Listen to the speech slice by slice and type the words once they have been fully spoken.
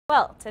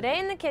Well, today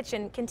in the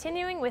kitchen,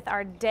 continuing with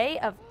our day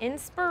of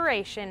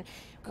inspiration,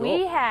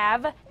 we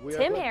have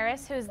Tim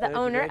Harris, who's the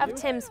owner of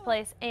Tim's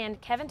Place, and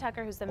Kevin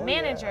Tucker, who's the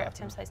manager of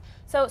Tim's Place.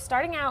 So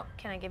starting out,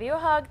 can I give you a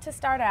hug to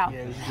start out?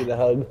 Yeah, you should get a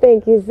hug.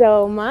 Thank you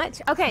so much.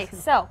 Okay,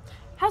 so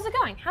how's it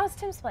going? How's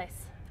Tim's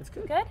Place? It's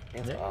good. Good?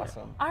 It's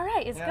awesome. All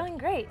right, it's going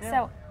great.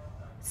 Yeah.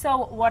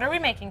 So what are we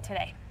making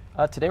today?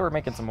 Today we're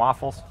making some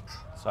waffles.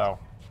 So.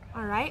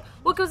 All right.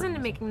 What goes into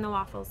making the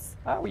waffles?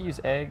 We use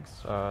eggs.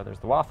 There's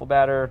the waffle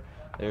batter.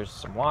 There's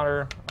some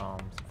water, some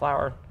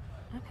flour.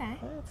 Okay.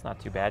 It's not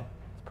too bad.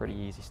 It's pretty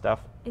easy stuff.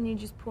 And you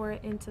just pour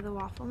it into the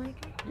waffle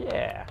maker?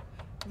 Yeah.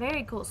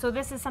 Very cool. So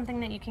this is something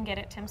that you can get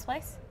at Tim's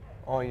Place?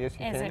 Oh, yes, you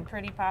can. Is it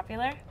pretty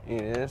popular?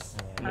 It is.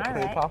 All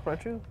pretty right. popular,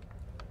 too.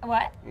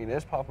 What? It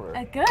is popular.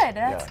 Good.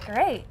 That's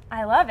great.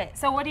 I love it.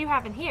 So what do you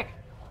have in here?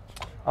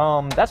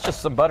 That's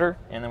just some butter,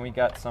 and then we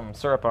got some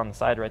syrup on the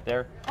side right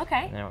there.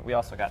 Okay. And then we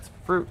also got some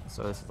fruit.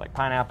 So this is like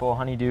pineapple,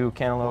 honeydew,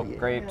 cantaloupe,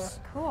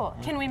 grapes. Cool.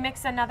 Can we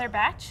mix another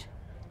batch?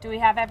 Do we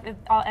have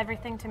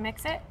everything to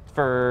mix it?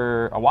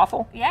 For a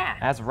waffle? Yeah.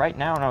 As of right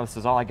now, no, this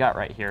is all I got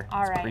right here.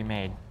 All it's right.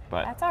 pre-made.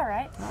 But that's all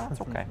right. No, that's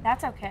okay.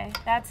 That's okay.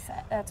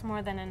 That's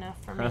more than enough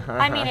for me.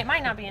 I mean, it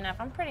might not be enough.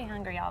 I'm pretty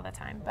hungry all the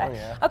time. But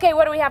okay,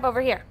 what do we have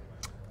over here?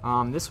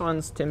 This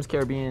one's Tim's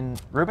Caribbean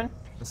Reuben.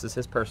 This is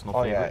his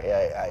personal favorite.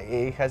 Yeah.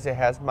 It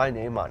has my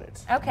name on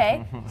it.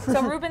 Okay.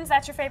 So Reuben's,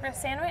 that's your favorite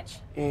sandwich?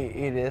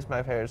 It is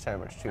my favorite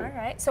sandwich, too. All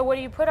right. So what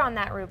do you put on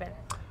that Reuben?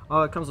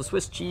 It comes with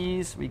Swiss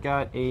cheese. We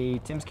got a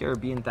Tim's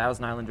Caribbean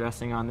Thousand Island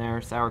dressing on there,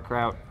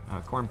 sauerkraut,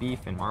 corned beef,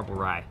 and marble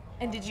rye.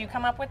 And did you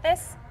come up with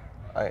this?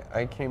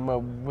 I came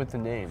up with the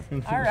name.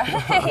 All right.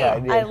 Yeah, I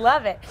did. I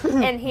love it.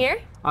 And here?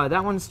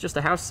 That one's just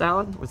a house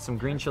salad with some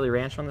green chili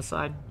ranch on the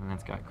side. And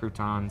it's got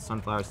croutons,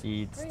 sunflower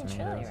seeds, Green tomatoes.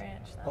 chili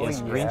ranch.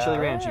 Yes, green chili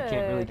ranch. You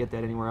can't really get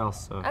that anywhere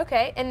else. So.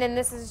 Okay, and then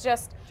this is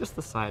just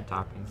the side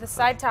toppings. The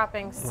side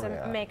toppings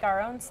to make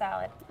our own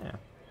salad. Yeah.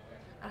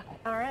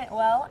 All right,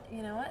 well,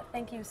 you know what?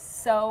 Thank you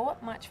so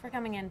much for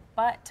coming in,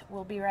 but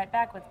we'll be right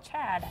back with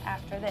Chad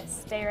after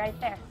this. Stay right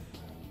there.